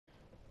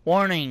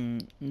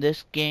Warning,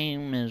 this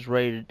game is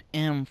rated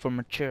M for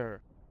mature.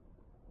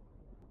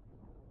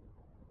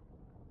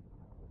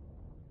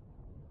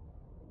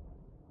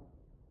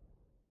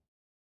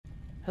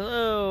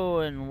 Hello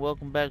and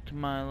welcome back to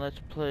my Let's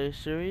Play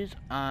series.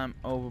 I'm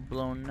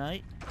Overblown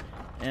Knight,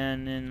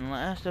 and in the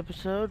last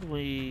episode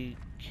we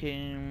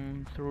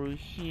came through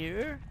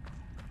here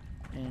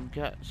and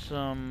got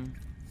some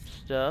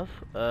stuff,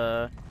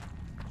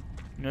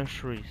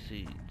 nursery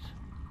seeds.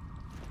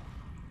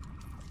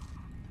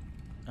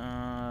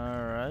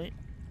 Alright.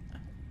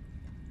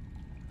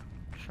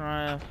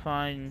 Try to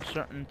find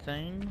certain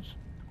things.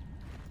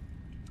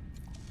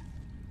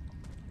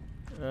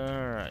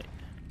 Alright.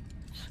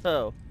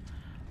 So,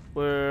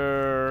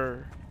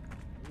 we're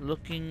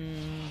looking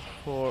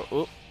for...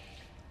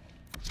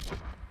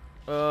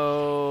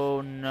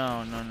 Oh,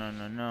 no.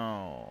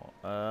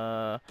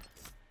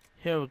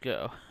 Here we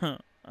go.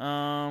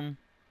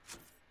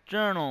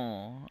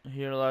 Journal.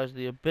 Here lies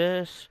the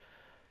abyss.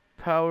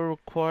 Power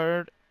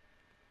required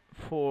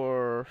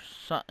for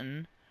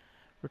Sutton.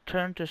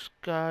 Return to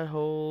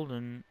Skyhold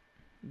and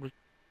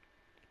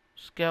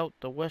scout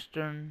the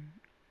western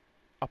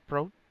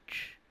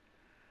approach.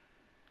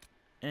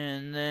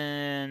 And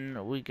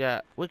then we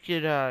got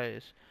Wicked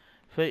Eyes.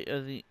 Fate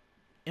of the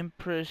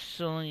Empress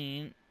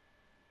Celine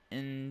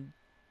in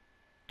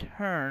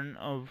turn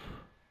of...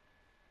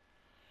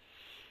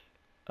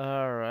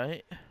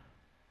 Alright.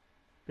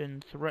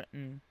 Been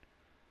threatened.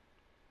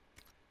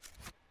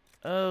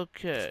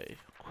 Okay.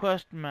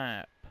 Quest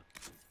map.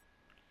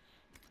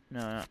 No,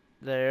 not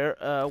there.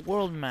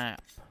 World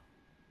map.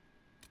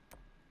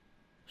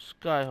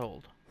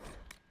 Skyhold.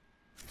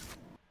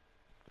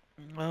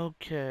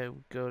 Okay,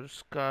 we go to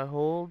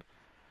Skyhold.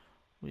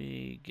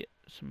 We get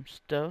some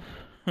stuff.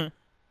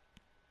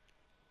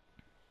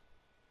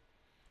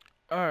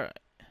 Alright.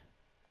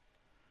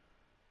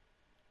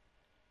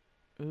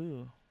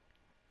 Ooh.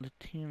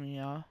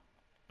 Latinia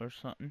or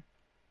something.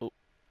 Oh.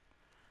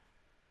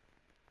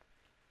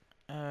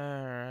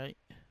 Alright.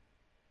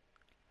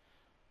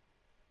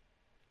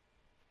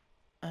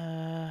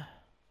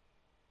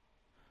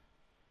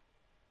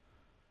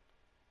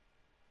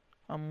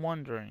 I'm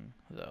wondering,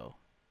 though.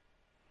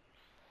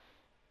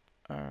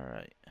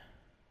 Alright.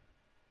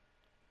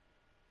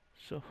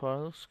 So far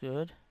looks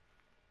good.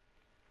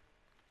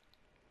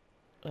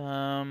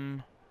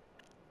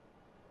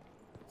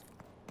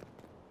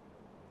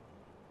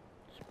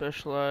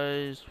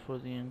 Specialized for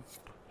the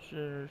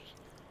Inquisitors.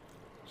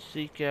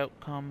 Seek out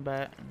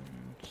combat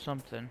and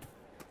something.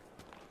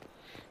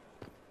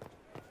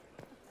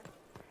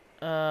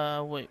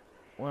 Wait.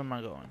 Where am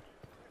I going?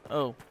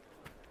 Oh.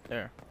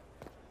 There.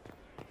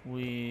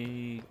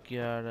 We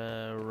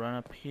gotta run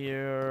up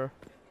here.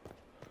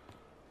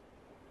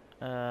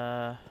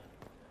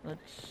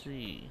 Let's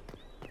see.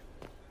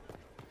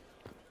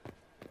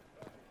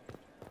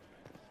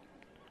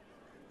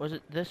 Was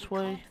it this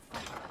way?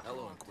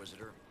 Hello,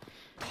 Inquisitor.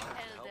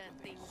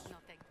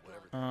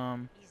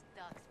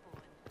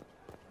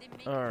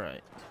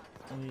 Alright.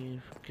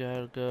 We've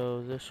gotta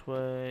go this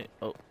way.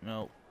 Oh,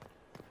 no.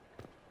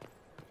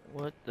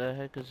 What the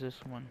heck is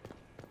this one?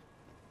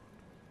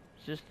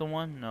 Is this the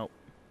one? Nope.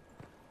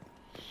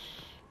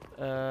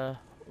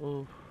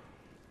 Ooh.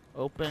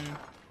 Open.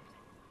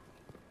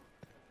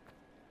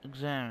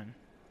 Examine.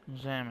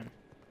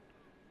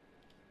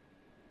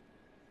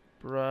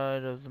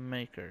 Bride of the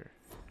Maker.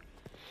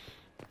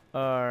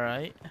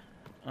 Alright.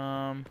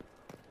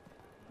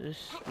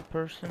 This the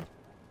person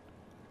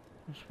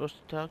I'm supposed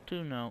to talk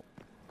to? No.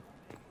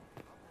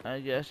 I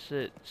guess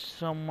it's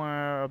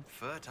somewhere up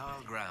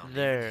fertile ground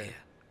there. here.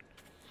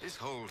 This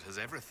hold has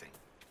everything.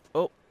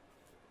 Oh.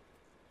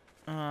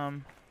 I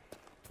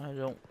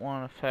don't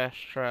want to fast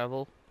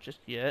travel just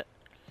yet.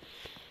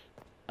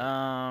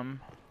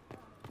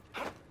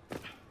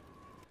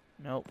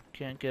 Nope,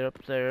 can't get up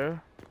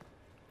there.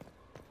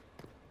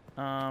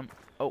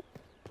 Oh,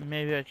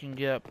 maybe I can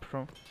get up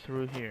from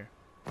through here.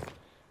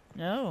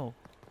 No.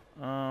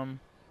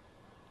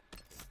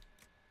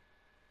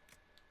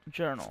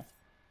 Journal.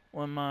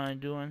 What am I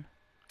doing?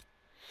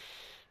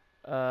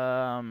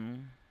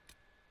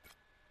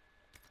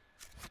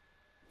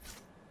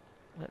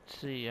 Let's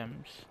see,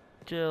 I'm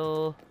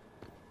still...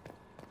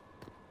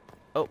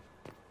 Oh,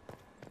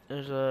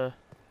 there's a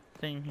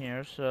thing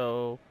here,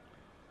 so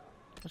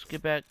let's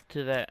get back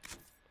to that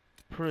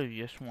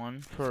previous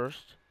one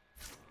first.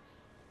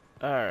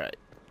 Alright.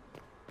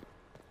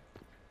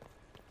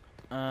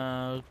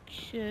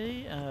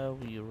 Okay,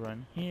 we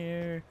run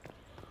here.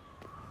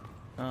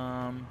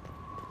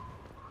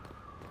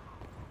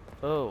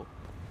 Oh.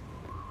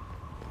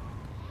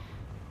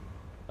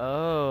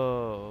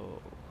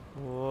 Oh,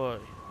 boy.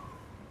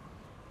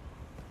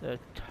 The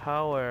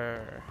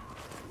tower.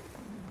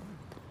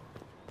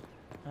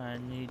 I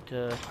need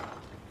to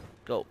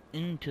go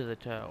into the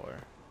tower,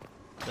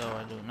 though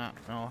I do not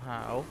know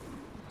how.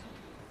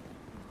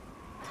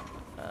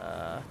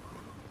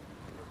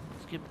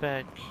 Let's get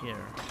back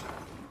here.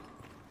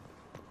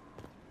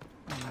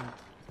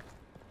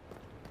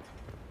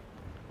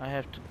 I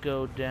have to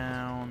go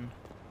down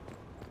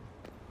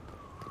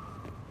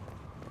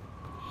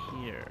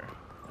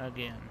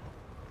again.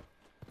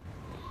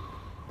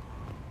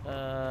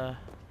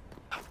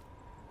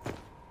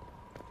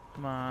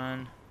 Come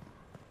on.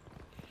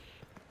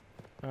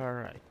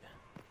 Alright.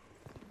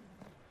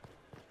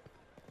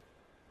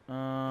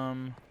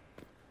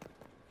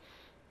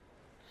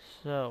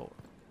 So,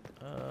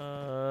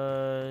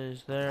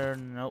 is there?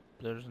 Nope,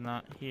 there's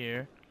not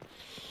here.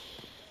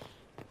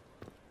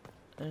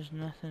 There's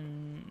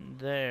nothing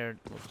there, it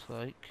looks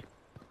like.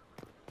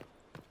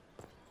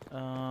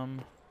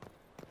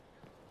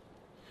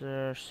 Is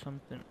there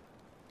something?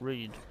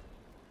 Read.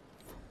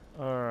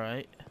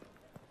 Alright.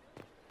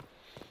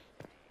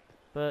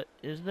 But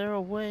is there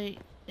a way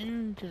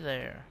into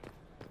there?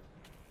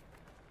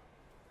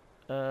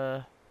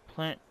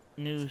 Plant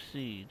new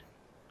seed.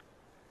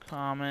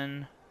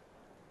 Common.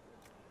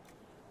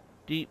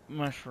 Deep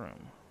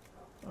mushroom.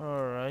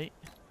 Alright.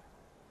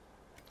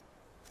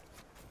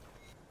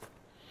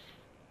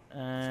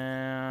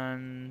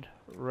 And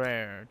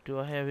rare. Do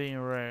I have any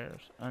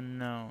rares?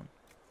 Unknown.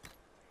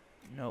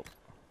 Nope.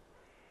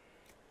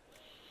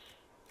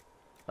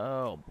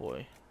 Oh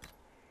boy.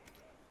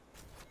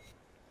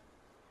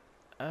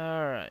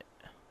 Alright.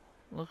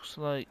 Looks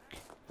like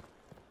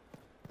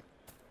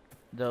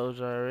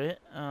those are it.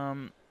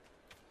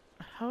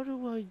 How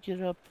do I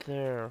get up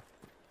there?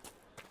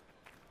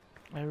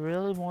 I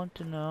really want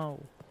to know.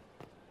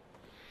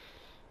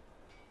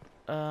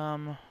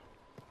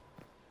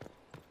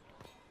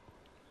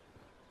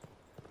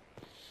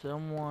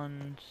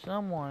 Someone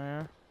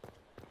somewhere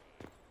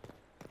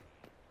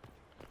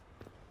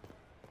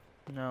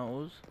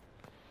knows.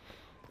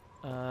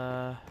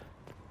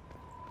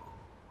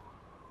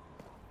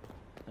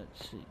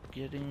 Let's see.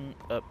 Getting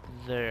up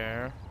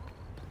there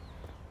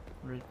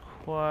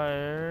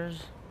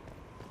requires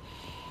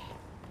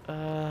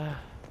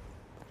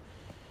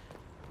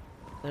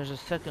there's a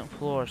second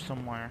floor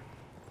somewhere.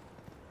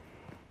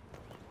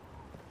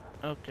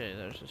 Okay,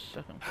 there's a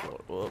second floor.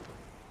 Whoop.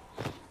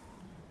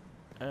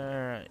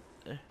 Alright.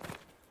 There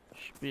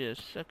should be a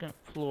second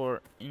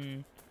floor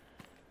into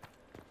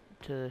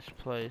this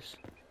place.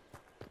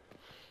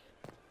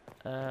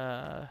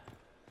 Oh.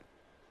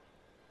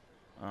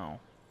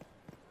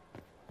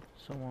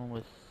 Someone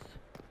with...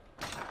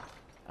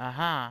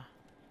 Aha!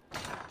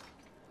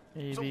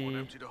 Maybe... Someone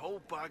emptied a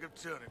whole bag of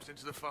turnips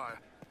into the fire.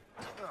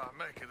 Ah,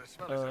 make it, the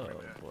smell is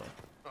everywhere. Boy.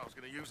 I was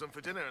going to use them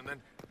for dinner and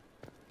then...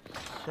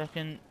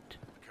 Second... The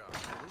car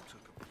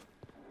took them.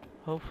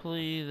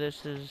 Hopefully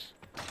this is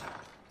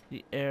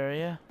the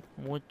area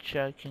in which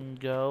I can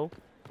go.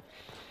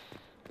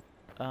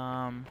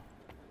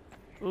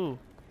 Ooh.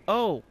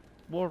 Oh!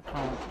 War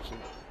Council.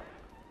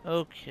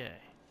 Okay.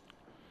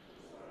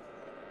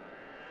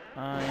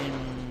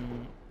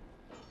 I'm...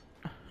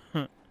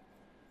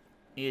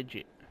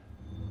 idiot.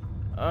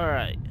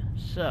 Alright,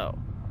 so...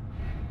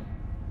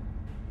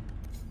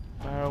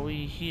 are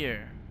we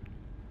here?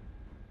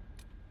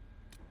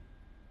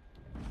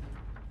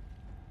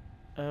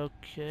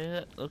 Okay,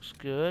 that looks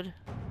good.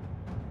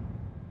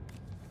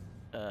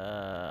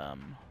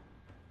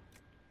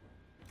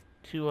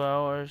 2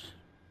 hours.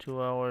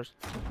 2 hours.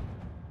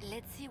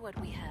 Let's see what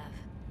we have.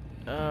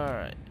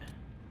 Alright.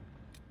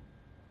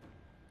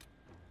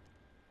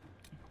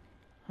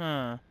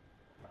 Huh.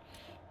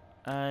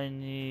 I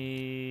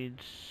need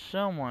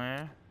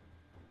somewhere.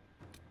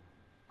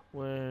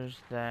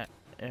 Where's that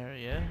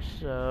area?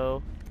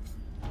 So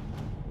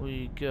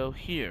we go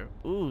here.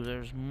 Ooh,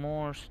 there's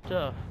more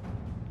stuff.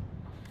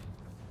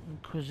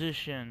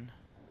 Inquisition.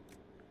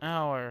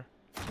 Hour.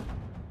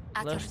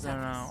 At your Less than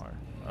an service.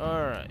 hour.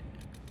 Alright.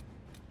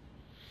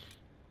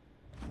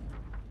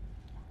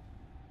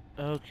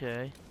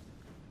 Okay.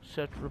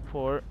 Set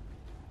report.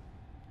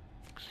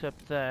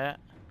 Accept that.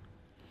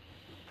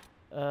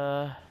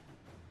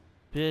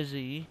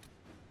 Busy.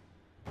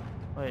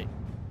 Wait.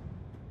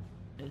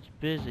 It's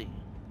busy.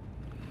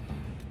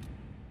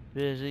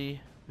 Busy.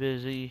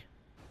 Busy.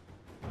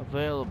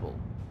 Available.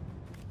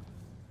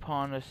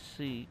 Upon a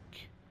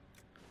seek.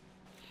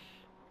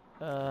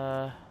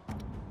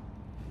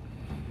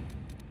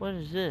 What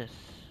is this?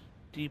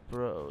 Deep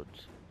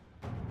roads.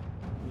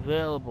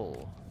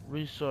 Available.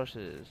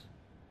 Resources.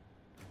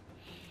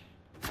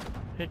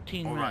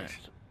 15 All right.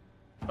 minutes.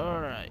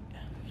 Alright.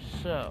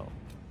 So.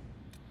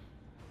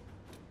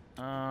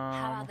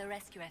 How are the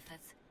rescue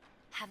efforts?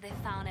 Have they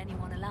found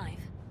anyone alive?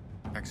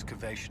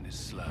 Excavation is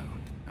slow,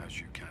 as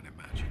you can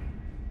imagine.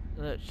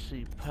 Let's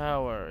see.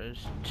 Power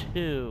is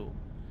 2.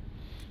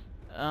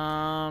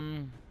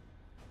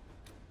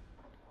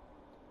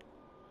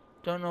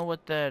 Don't know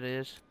what that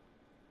is.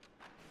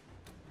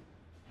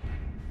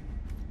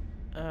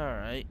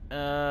 Alright,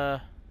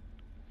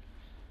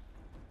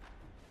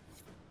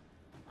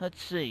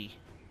 let's see.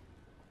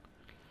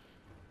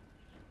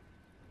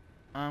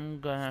 I'm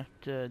gonna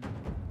have to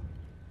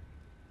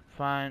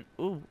find...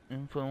 Ooh,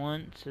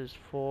 influence is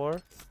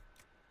 4.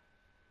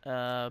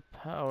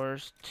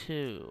 Powers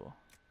 2.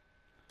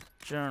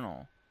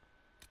 Journal.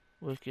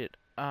 Wicked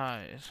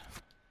eyes.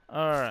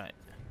 Alright.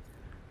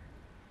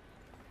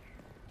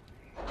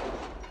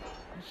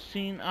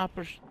 Scene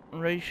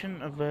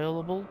operation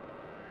available.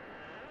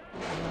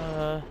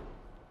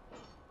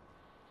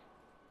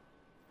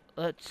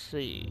 Let's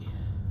see.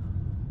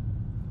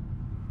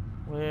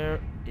 Where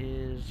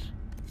is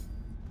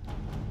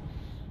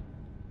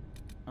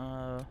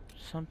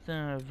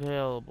something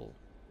available?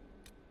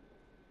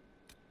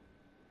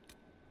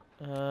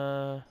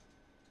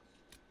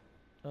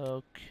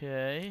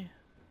 Okay.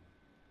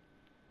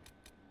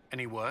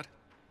 Any word?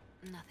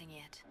 Nothing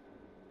yet.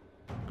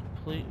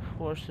 Complete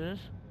forces.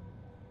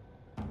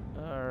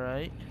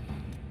 Alright.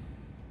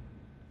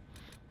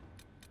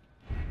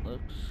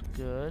 Looks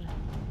good.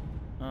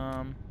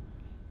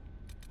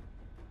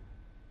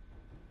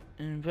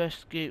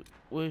 Investigate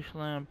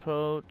wasteland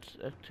approach,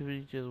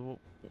 activity to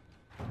the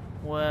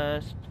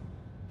west.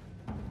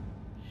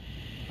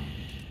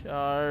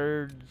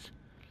 Shards.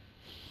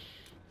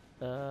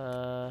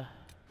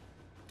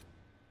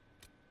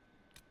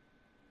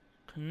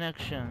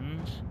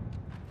 Connections.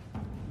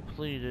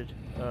 Completed.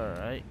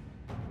 Alright.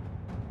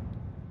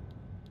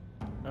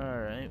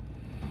 Alright.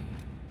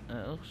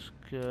 That looks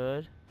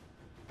good.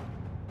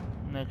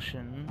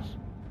 Connections.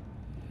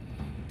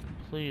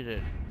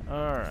 Completed.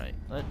 Alright.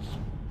 Let's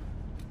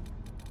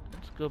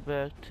go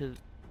back to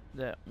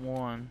that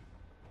one.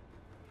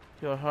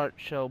 Your heart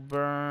shall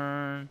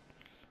burn.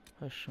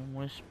 Hush and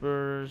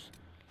whispers.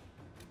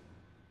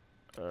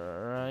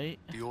 Alright.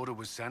 The order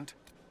was sent?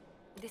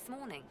 This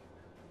morning.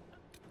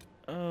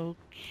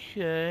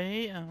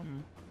 Okay,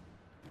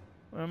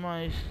 where am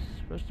I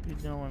supposed to be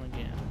going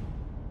again?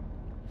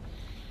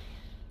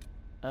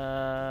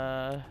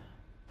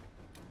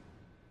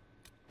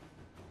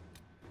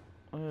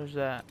 Where's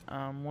that?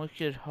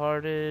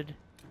 Wicked-hearted.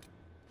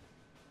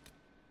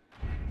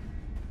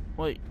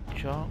 Wait,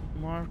 chalk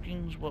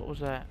markings? What was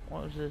that?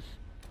 What was this?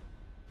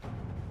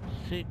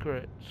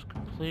 Secrets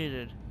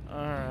completed.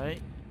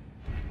 Alright.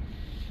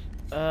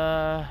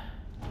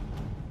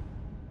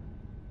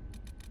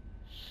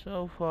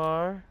 So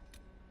far.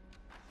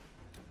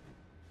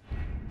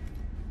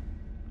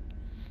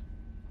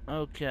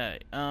 Okay,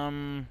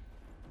 I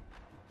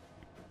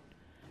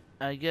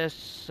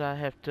guess I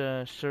have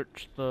to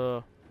search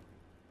the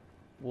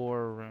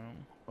war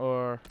room.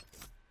 Or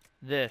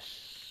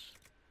this.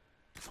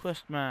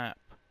 Quest map.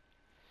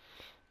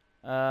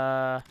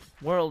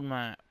 World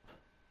map.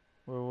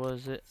 Where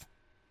was it?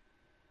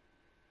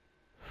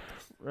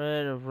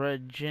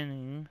 Red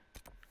Ginning.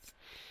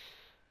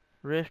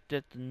 Rift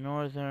at the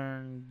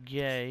northern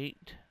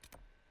gate.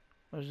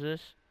 What is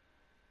this?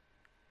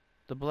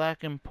 The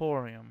Black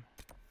Emporium.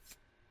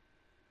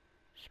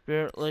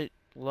 Spirit Lake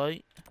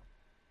Light.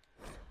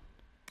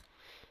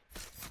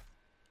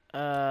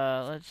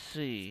 Let's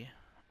see.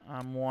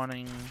 I'm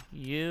wanting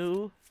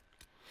you.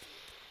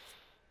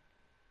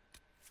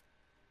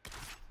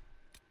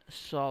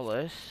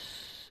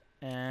 Solace.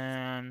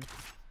 And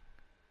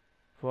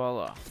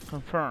voila.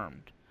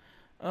 Confirmed.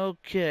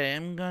 Okay,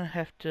 I'm gonna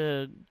have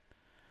to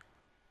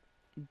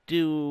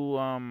do,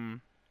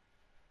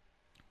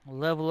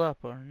 level up,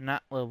 or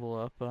not level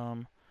up,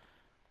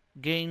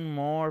 gain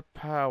more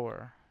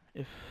power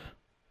if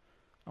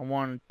I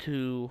wanted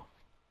to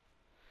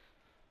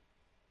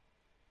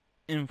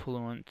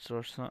influence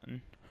or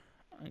something.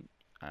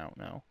 I don't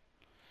know.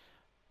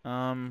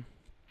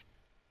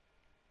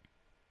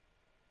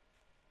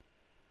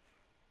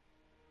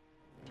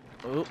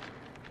 Oh,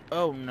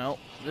 oh no,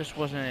 this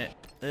wasn't it.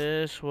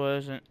 This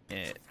wasn't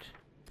it.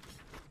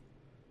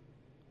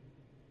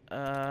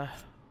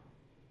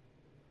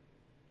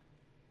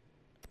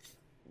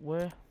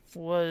 Where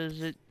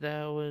was it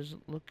that I was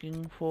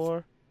looking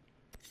for?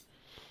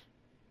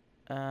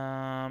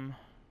 Oh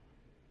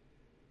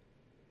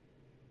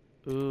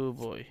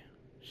boy.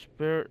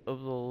 Spirit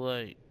of the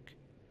Lake.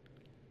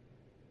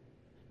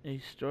 A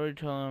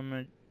storyteller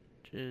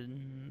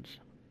mentions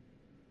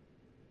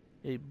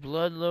a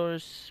bloodlord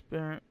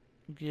spirit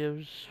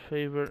gives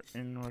favor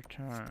in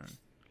return.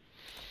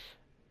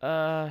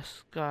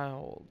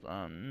 Skyhold.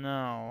 No,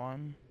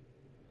 I'm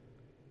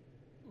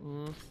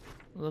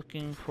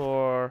looking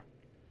for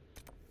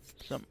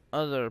some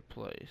other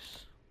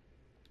place.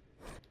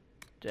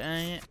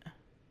 Dang it.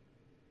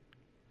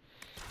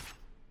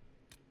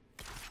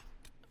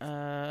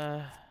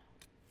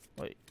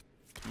 Wait,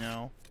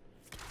 no.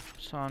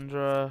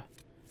 Sandra,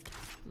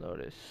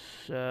 Lotus,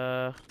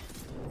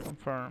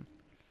 confirm.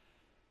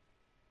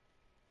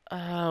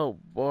 Oh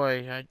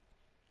boy,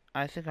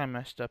 I think I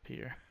messed up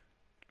here.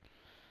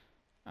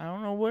 I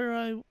don't know where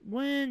I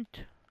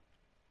went.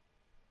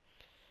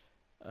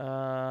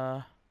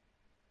 The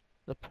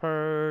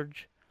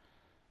Purge.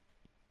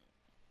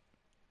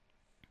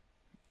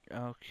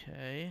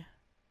 Okay.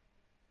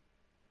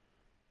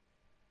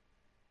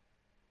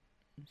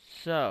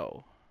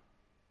 So.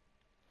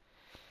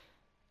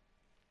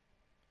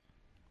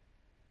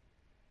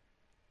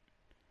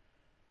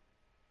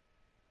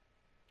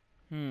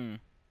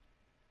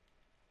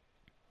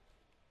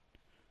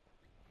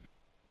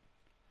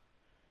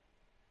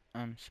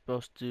 I'm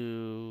supposed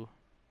to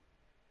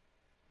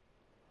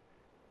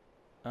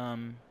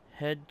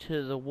head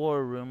to the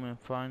war room and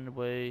find a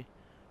way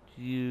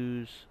to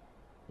use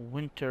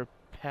Winter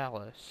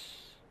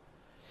Palace.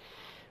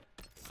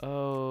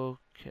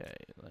 Okay,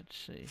 let's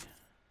see.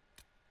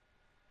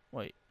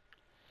 Wait.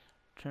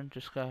 Turn to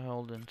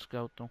Skyhold and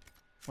scout the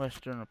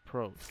western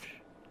approach.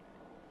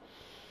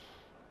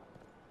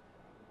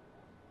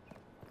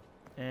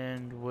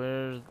 And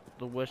where's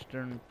the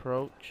western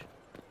approach?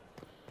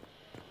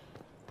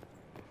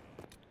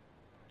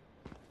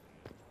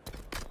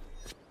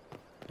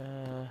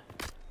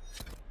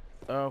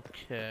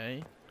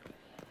 Okay.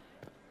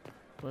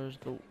 Where's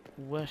the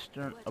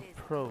western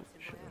approach?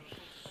 Or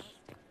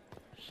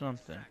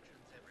something.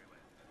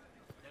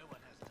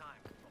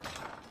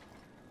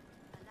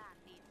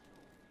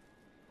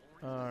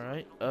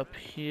 Alright, up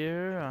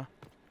here.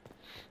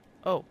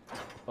 Oh,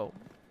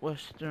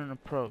 western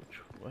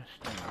approach.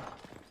 Western.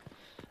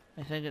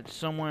 I think it's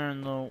somewhere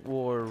in the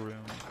war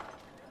room.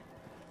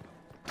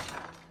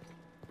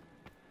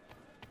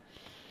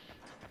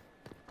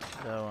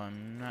 Though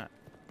I'm not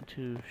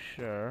too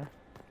sure.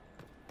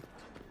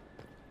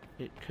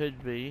 It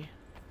could be.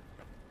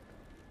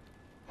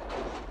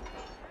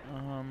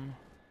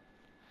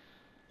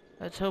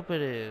 Let's hope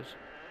it is.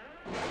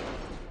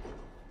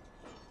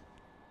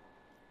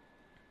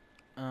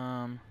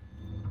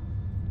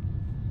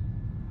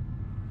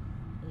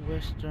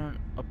 Western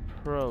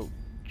approach.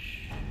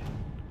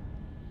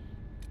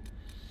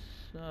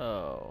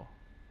 So,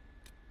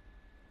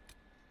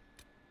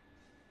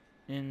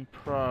 in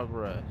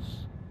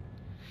progress.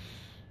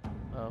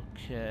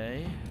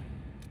 Okay.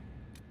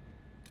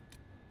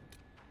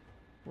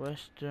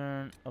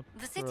 Western approach.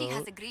 The city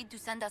has agreed to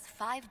send us 6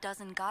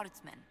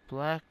 guardsmen.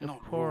 Black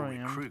Not raw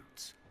Emporium.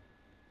 recruits.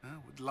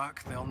 With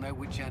luck, they'll know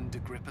which end to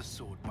grip a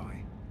sword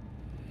by.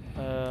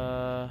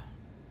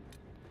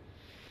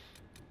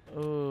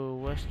 Oh,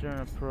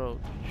 western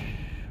approach.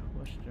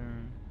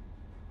 Western.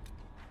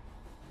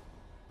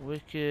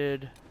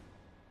 Wicked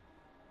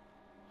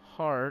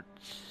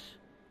Hearts.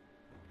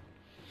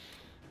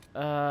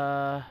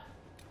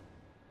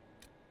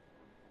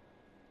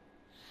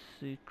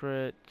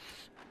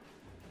 Secrets.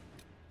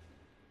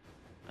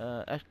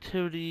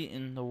 Activity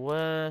in the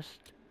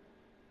west.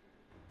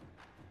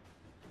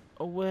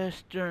 A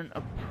western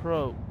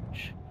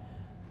approach.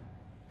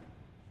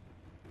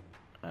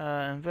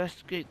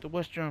 Investigate the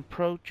western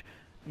approach.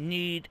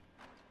 Need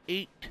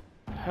 8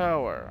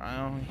 power.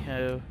 I only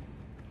have...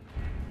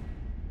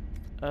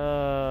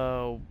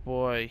 Oh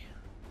boy.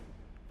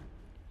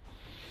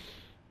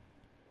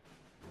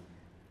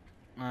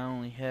 I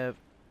only have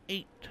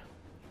 8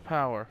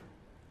 power.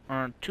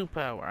 Or 2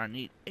 power. I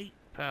need 8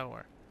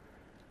 power.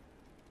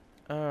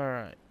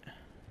 Alright.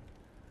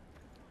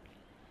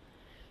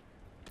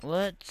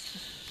 Let's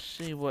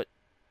see what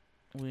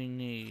we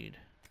need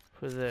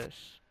for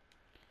this.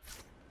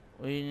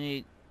 We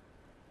need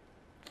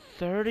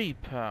 30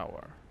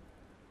 power.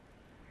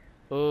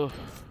 Ugh.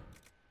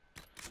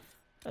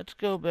 Let's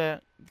go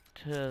back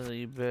to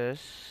the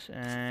abyss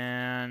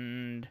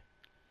and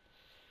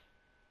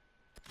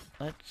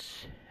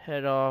let's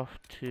head off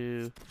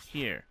to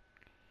here.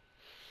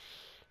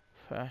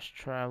 Fast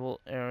travel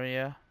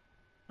area.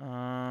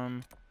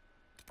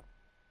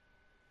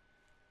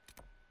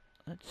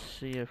 Let's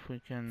see if we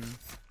can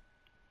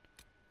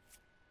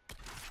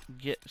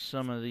get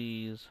some of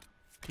these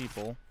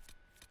people.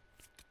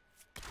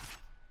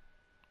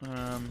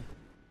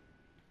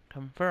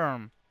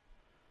 Confirm.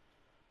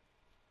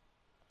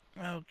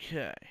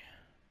 Okay.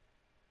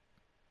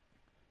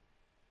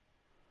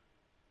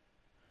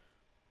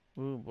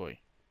 Oh boy.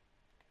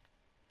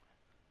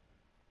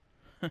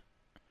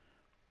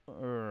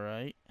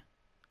 Alright.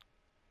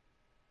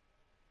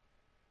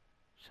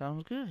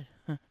 Sounds good.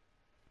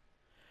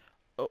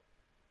 Oh,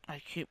 I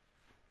keep...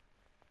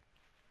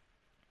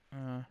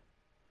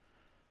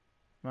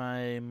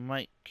 my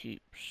mic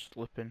keeps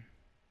slipping.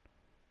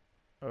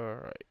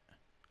 Alright.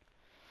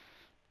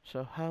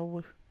 So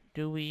how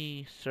do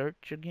we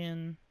search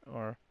again?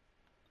 Or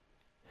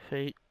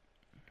feign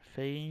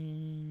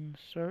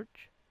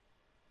search?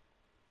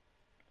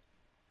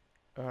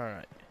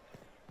 Alright.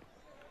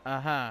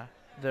 Aha.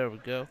 There we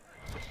go.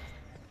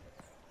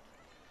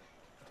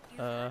 You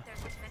heard there's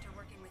a better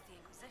working with the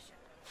Inquisition.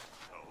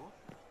 Oh?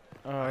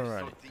 I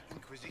Alright. thought the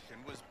Inquisition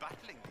was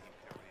battling the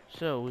Imperium.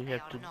 So we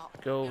have to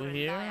go over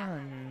here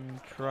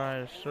and try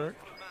to search.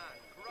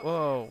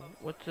 Whoa,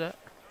 what's that?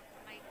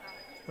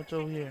 What's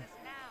over here?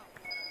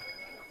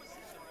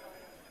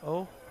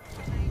 Oh.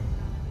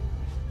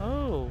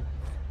 Oh.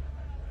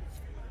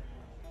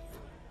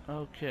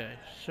 Okay,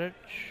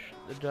 search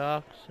the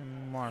docks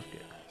and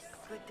market.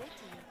 Good day to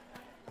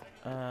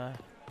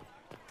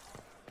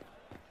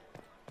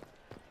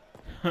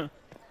you.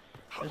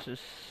 This is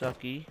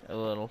sucky, a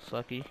little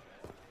sucky.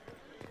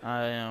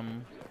 I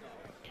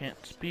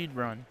can't speed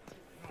run.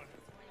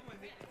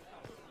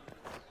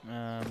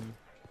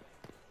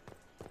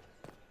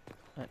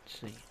 Let's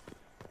see.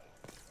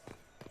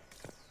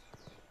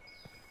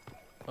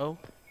 Oh.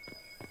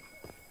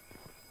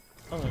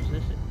 Oh, is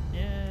this it?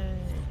 Yay!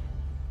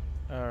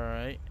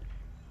 Alright.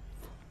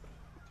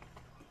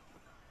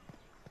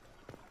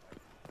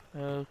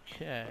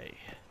 Okay.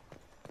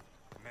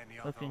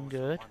 Looking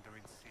good.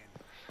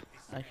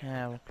 I can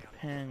have a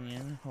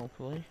companion,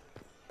 hopefully.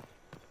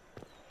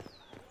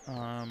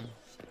 Can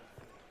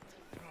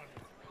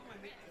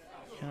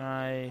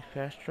I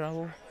fast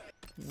travel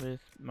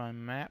with my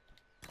map?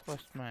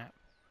 Quest map.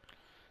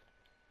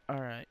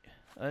 Alright,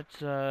 let's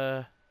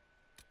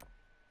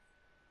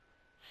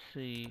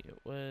see. It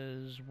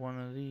was one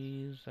of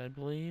these, I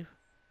believe.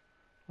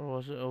 Or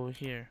was it over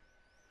here?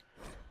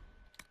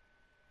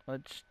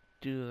 Let's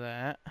do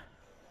that.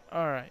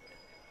 Alright.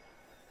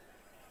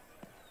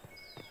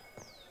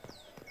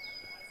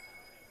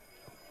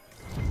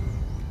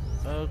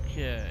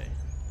 Okay.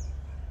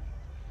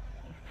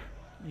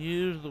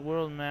 Use the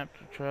world map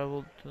to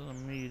travel to the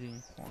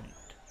meeting point.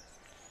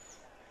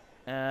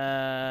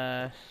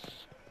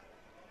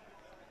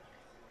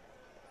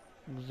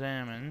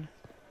 Examine.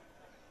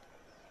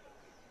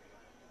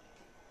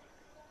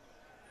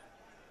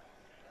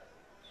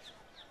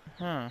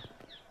 Huh.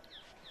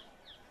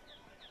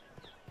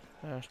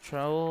 Fast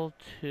travel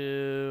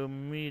to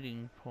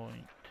meeting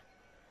point.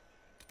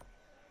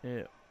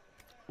 It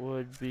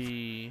would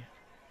be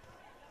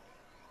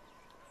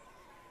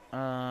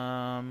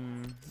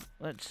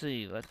let's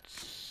see,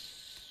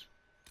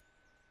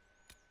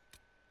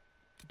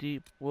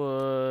 Deep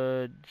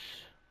Woods,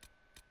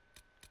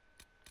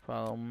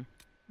 follow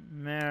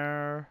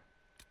Mare,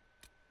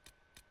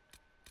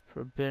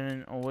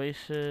 Forbidden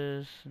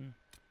Oasis,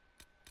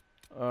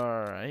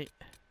 alright.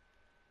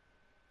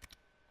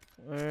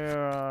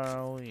 Where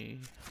are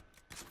we?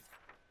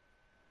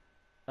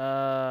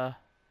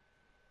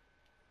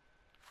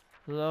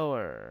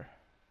 Lower.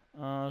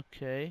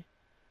 Okay.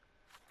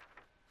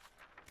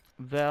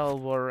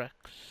 Valvorex.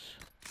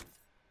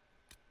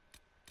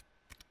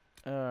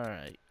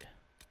 Alright.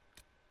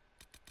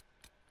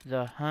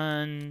 The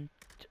Hunt.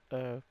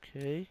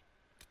 Okay.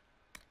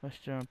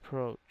 Western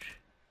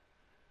Approach.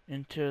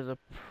 Enter the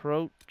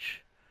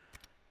approach.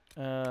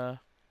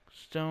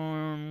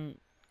 Stone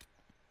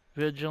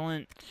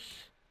Vigilance.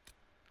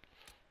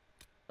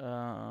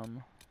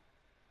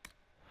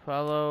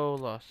 Follow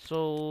Lost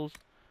Souls.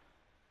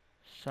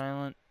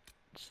 Silence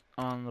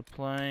on the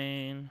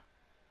Plain.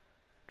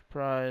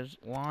 Prize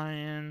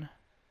Lion.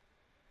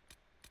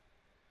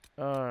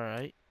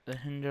 Alright, the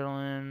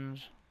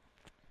Hinterlands.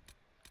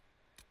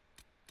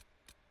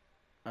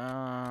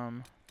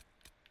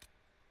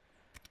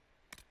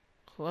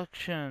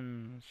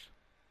 Collections.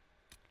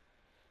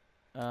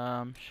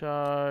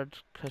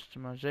 Shards,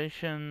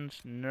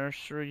 customizations,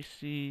 nursery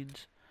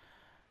seeds.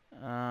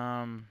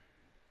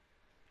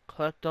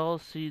 Collect all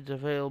seeds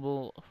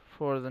available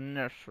for the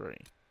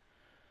nursery.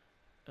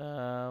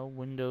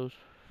 Windows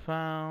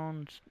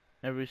found.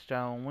 Every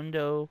style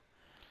window.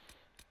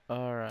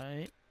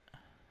 Alright.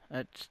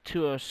 That's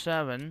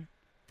 207.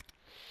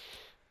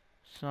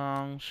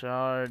 Song,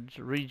 shards,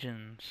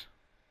 regions.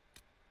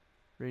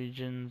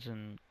 Regions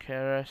and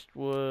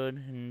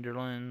Carestwood,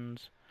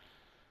 Hinterlands.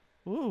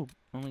 Woo!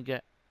 Only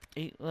got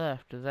 8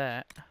 left of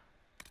that.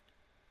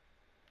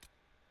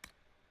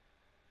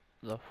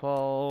 The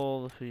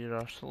Fall, the Feed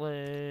Our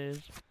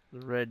Slaves,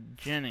 the Red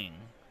Jenning.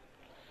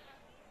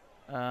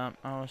 I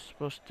was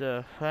supposed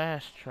to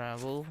fast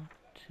travel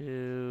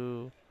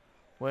to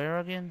where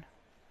again?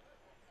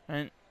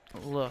 And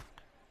look.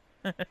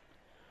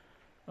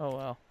 Oh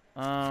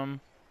well.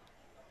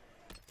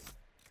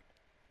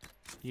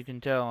 You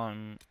can tell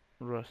I'm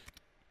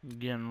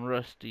getting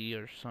rusty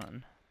or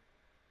something.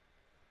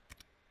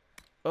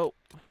 Oh,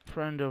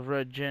 friend of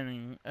Red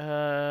Jennings.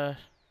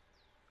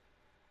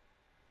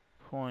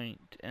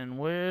 Point. And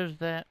where's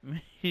that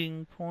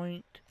meeting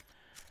point?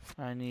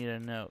 I need a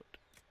note.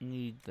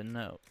 Need the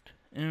note.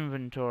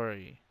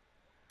 Inventory.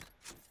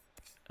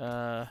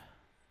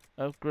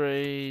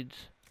 Upgrades,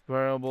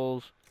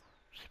 variables,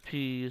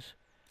 recipes,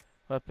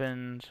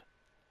 weapons.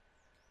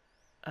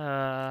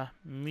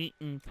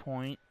 Meeting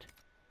point.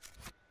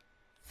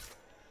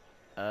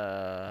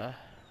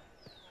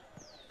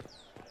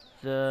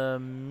 The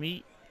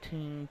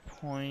meeting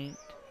point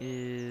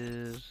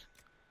is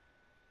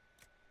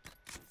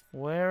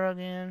where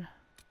again?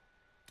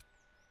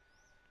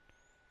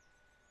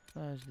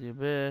 That's the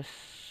Abyss.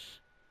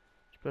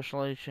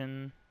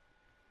 Specialization.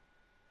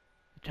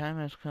 The time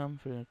has come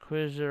for the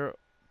Inquisitor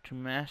to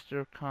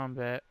master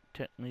combat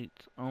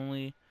techniques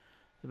only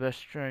the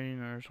best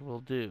trainers will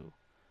do.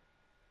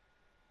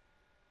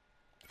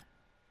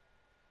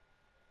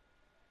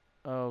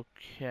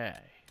 Okay.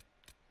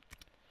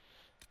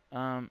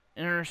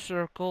 Inner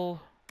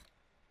Circle.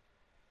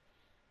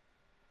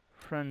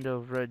 Friend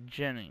of Red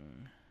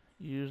Jennings.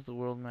 Use the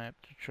world map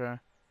to try.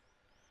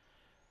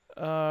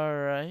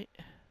 Alright.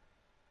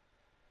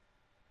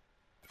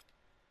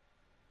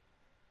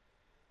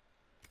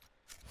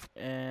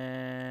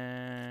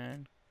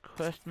 And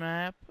quest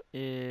map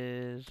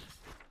is...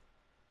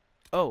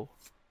 Oh!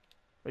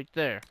 Right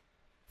there.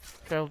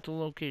 Travel to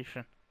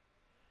location.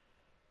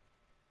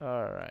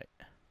 Alright.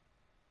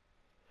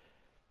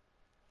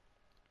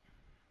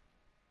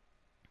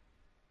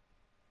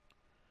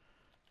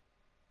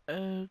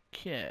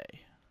 Okay.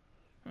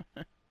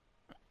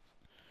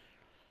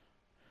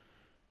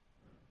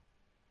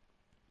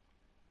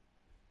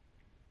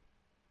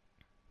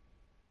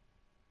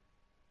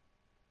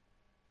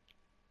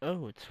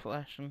 Oh, it's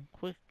flashing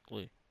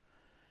quickly.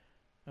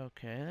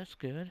 Okay, that's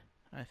good,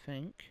 I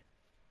think.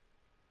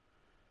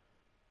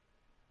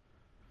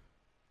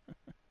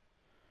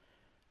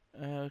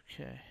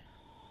 Okay,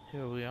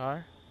 here we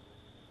are.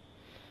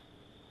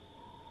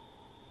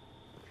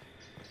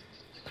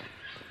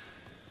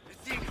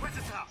 It's the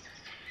Inquisitor!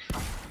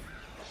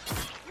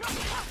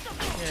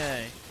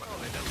 Okay, Well,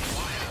 they don't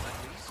fire, at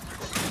least.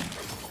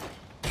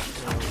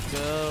 there we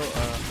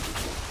go.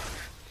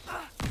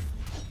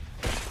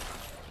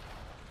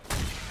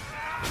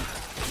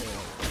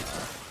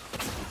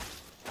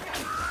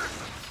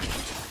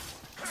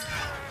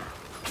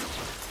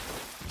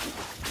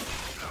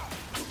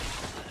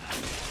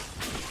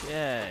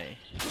 Yay.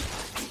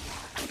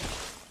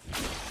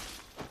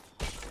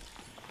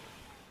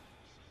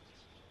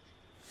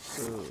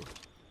 Ooh.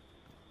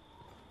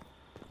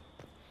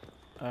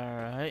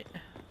 Alright.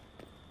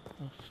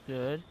 Looks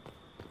good.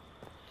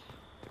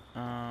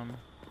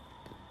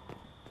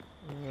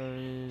 Where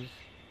is...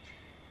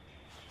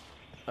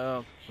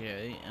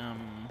 Okay,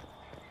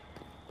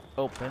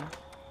 open.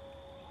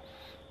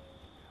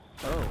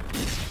 Oh.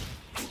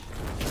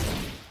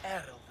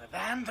 Herald of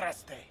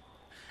Andraste.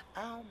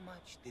 How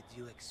much did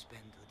you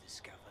expend to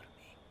discover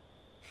me?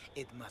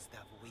 It must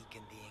have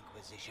weakened the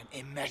Inquisition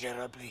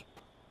immeasurably.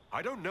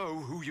 I don't know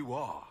who you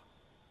are.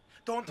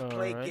 Don't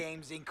play Alright.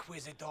 games,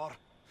 Inquisitor.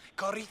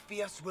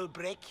 Corypheus will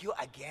break you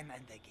again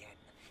and again.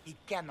 He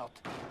cannot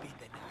be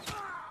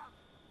denied.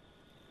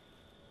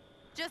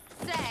 Just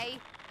say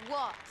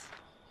what?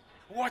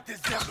 What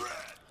is that?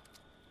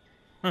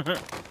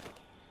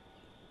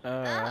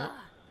 Alright.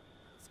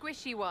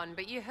 Squishy one,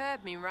 but you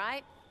heard me,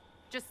 right?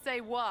 Just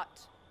say what?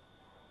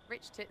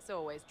 Rich tits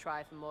always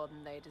try for more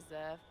than they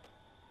deserve.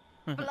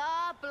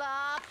 Blah,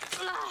 blah,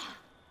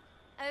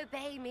 blah.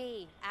 Obey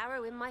me.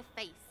 Arrow in my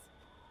face.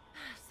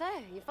 So,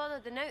 you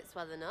followed the notes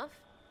well enough.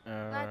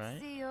 Let's Alright.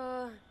 see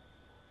your...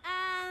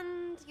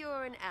 And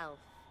you're an elf.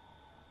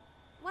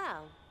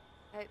 Well,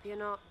 hope you're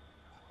not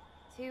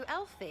too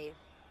elfy.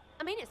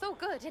 I mean, it's all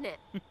good, isn't it?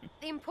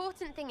 The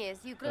important thing is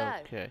you glow.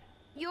 Okay.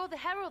 You're the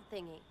herald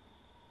thingy.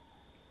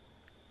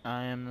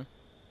 I am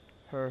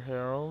her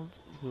herald.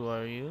 Who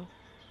are you?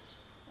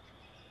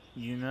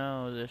 You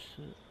know this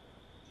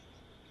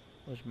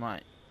was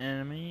my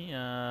enemy.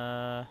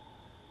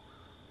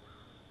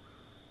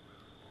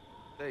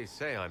 They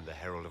say I'm the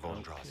Herald of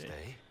Andraste.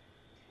 Okay.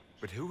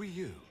 But who are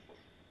you?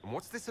 And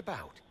what's this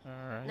about?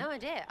 Alright. No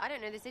idea. I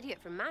don't know this idiot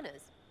from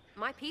Manners.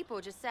 My people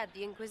just said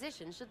the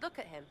Inquisition should look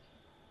at him.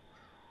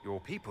 Your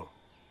people?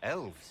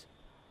 Elves?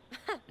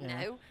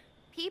 Yeah. No.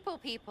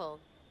 People.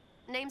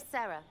 Name's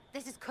Sarah.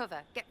 This is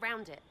cover. Get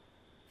round it.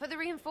 For the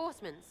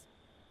reinforcements.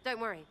 Don't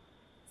worry.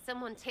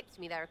 Someone tipped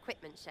me their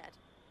equipment shed.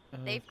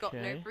 They've got no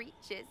Okay.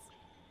 breaches.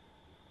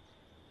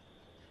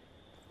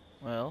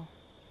 Well.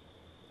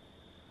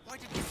 Why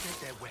did you take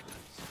their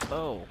weapons?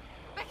 Oh.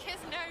 Because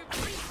no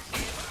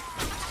breaches.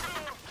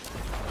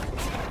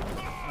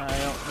 I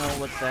don't know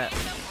what that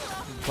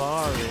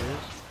bar is,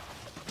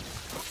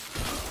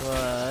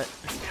 but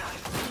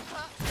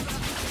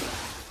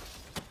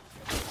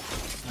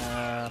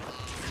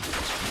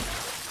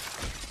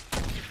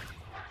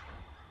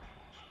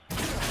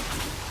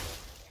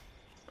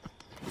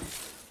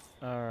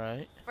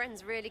alright.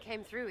 Friends really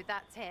came through with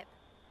that tip.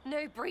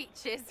 No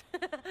breaches.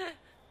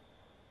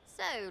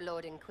 So,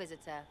 Lord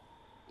Inquisitor,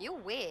 you're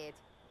weird.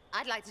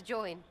 I'd like to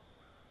join.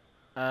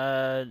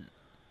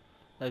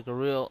 Like a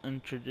real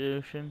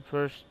introduction.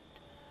 First,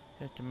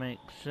 you have to make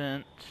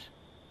sense.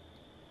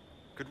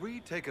 Could we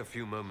take a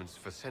few moments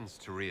for sense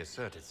to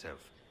reassert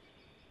itself?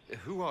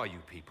 Who are you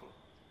people?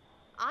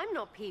 I'm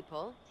not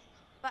people,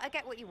 but I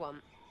get what you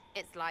want.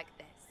 It's like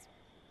this.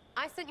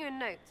 I sent you a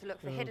note to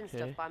look for hidden Okay.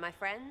 stuff by my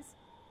friends.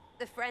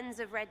 The Friends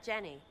of Red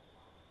Jenny.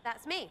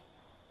 That's me.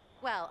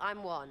 Well,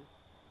 I'm one.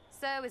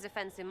 So is a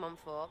fence in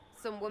Montfort,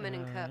 some woman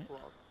in Alright.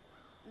 Kirkwall.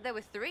 There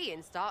were 3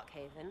 in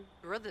Starkhaven,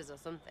 brothers or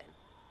something.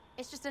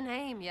 It's just a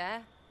name,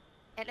 yeah?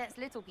 It lets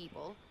little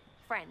people,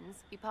 friends,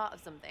 be part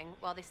of something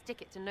while they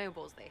stick it to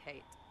nobles they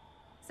hate.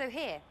 So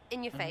here,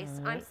 in your face,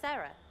 I'm Alright.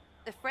 Sarah.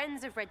 The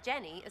Friends of Red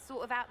Jenny are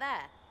sort of out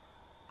there.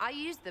 I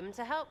used them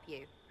to help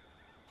you.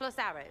 Plus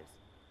arrows.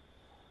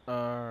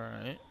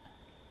 Alright.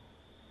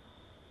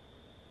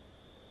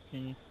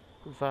 Can you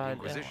The provide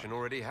Inquisition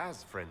already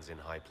has friends in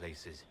high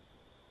places.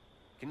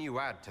 Can you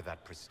add to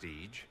that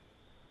prestige?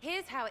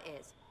 Here's how it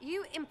is.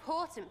 You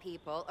important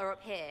people are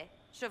up here,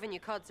 shoving your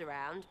cods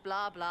around.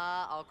 Blah,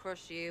 blah, I'll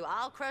crush you,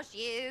 I'll crush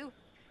you.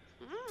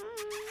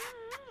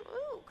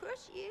 Ooh,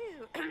 crush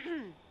you.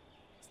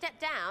 Step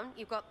down,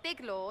 you've got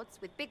big lords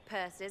with big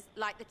purses,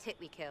 like the tit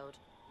we killed.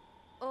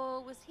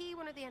 Or was he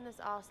one of the endless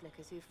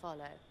arse-lickers who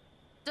follow?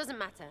 Doesn't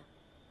matter.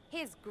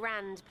 His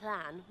grand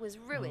plan was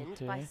ruined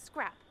by Okay.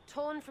 scrap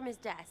torn from his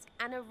desk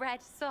and a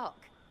red sock.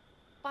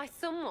 By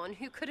someone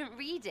who couldn't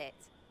read it.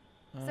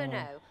 So Oh.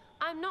 no,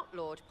 I'm not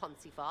Lord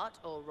Poncyfart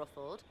or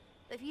Ruffled.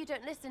 If you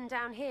don't listen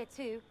down here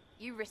too,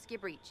 you risk your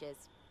breeches.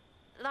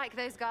 Like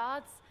those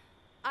guards,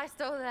 I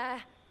stole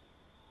their...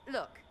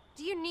 Look,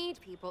 do you need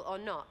people or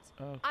not?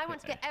 I want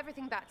to get Okay.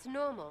 everything back to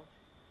normal.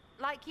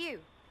 Like you.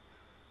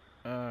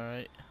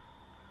 Alright.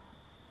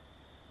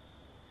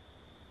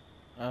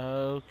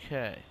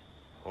 Okay.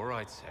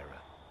 Alright,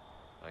 Sarah.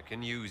 I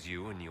can use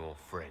you and your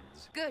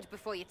friends. Good,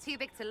 before you're too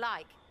big to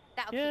like.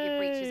 That'll keep your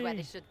breeches where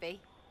they should be.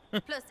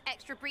 Plus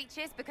extra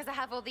breeches because I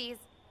have all these...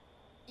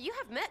 You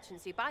have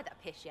merchants who buy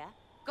that piss, yeah?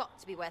 Got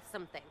to be worth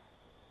something.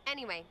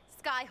 Anyway,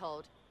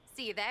 Skyhold.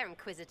 See you there,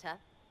 Inquisitor.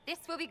 This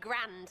will be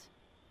grand.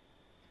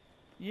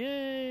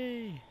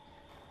 Yay!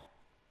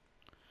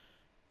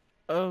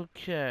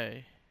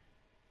 Okay.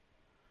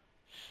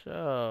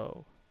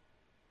 So...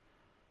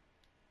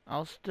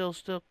 I'll still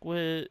stick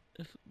with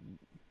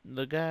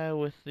the guy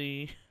with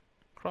the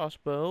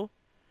crossbow.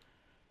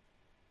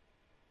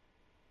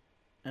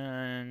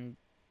 And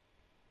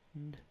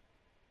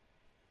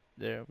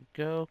there we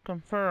go.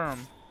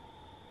 Confirm.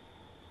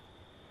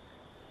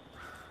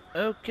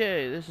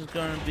 Okay, this is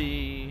gonna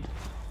be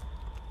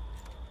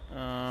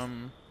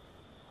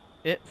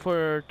it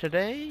for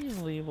today.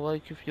 Leave a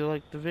like if you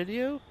liked the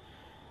video.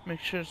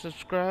 Make sure to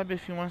subscribe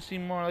if you want to see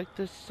more like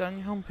this on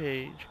your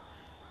homepage.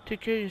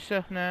 Take care of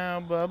yourself now.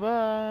 Bye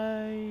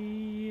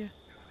bye.